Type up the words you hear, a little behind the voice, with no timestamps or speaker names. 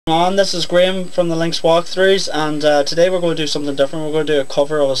This is Graeme from the Links Walkthroughs, and today we're going to do something different. We're going to do a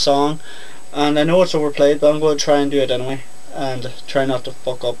cover of a song, and I know it's overplayed, but I'm going to try and do it anyway, and try not to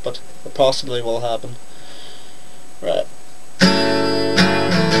fuck up, but it possibly will happen. Right.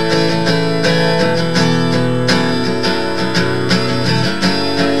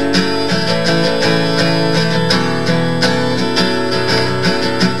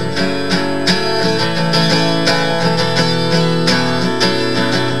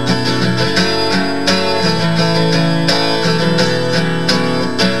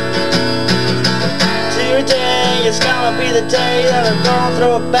 It's gonna be the day that I'm gonna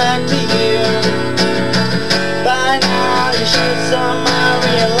throw it back to you. By now you should somehow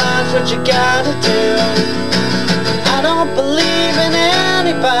realize what you gotta do. I don't believe in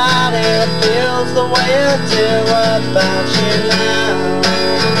anybody that feels the way I do about you now.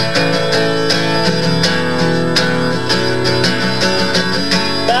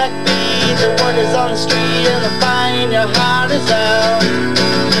 Backbeat, the word is on the street and the fire in your heart is out.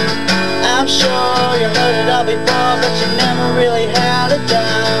 I'm sure you heard it all before, but you never really had it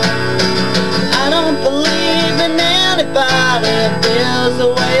down. I don't believe in anybody that feels the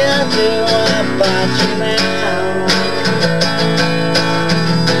way I do about you now.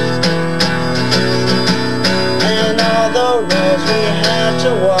 And all the roads we had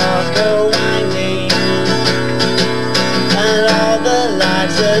to walk are winding, and all the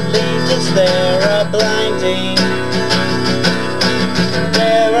lights that lead us there are blinding.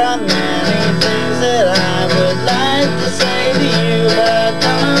 There are many things that I would like to say to you, but I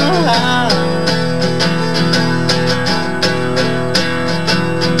don't know how.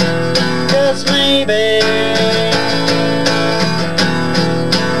 'Cause maybe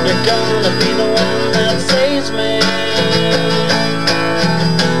you're gonna be the one that saves me.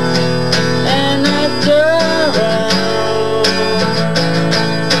 And after all,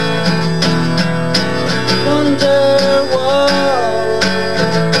 Wonderwall.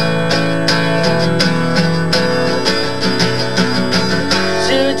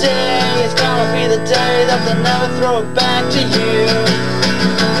 Today is gonna be the day that they'll never throw it back to you.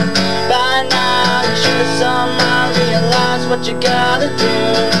 By now you should somehow realize what you gotta do.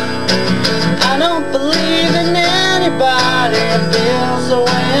 I don't believe in anybody that feels the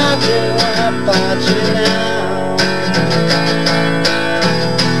way I do about you now.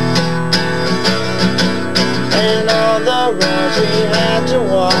 And all the roads we had to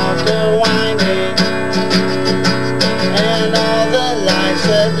walk are winding, and all the lights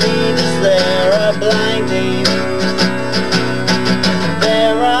that lead us there are blinding.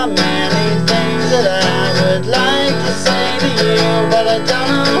 There are many things that I would like to say to you, but I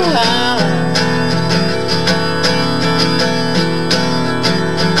don't know how.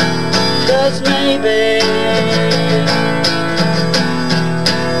 'Cause maybe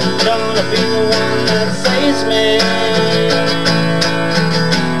you're gonna be the one that saves me.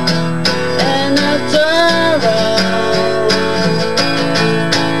 And after all,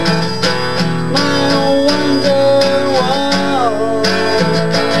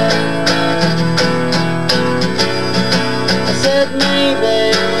 maybe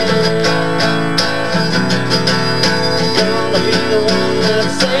you're gonna be the one that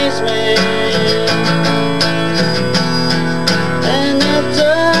saves me. And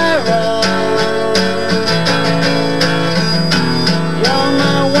after all, you're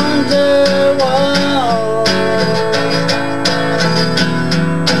my Wonderwall.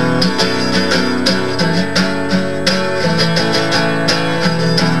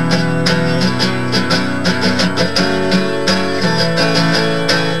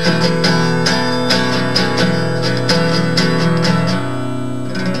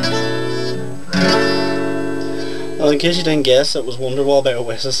 Well, in case you didn't guess, it was Wonderwall by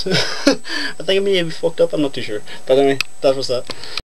Oasis. I think it may be fucked up, I'm not too sure. But anyway, that was that.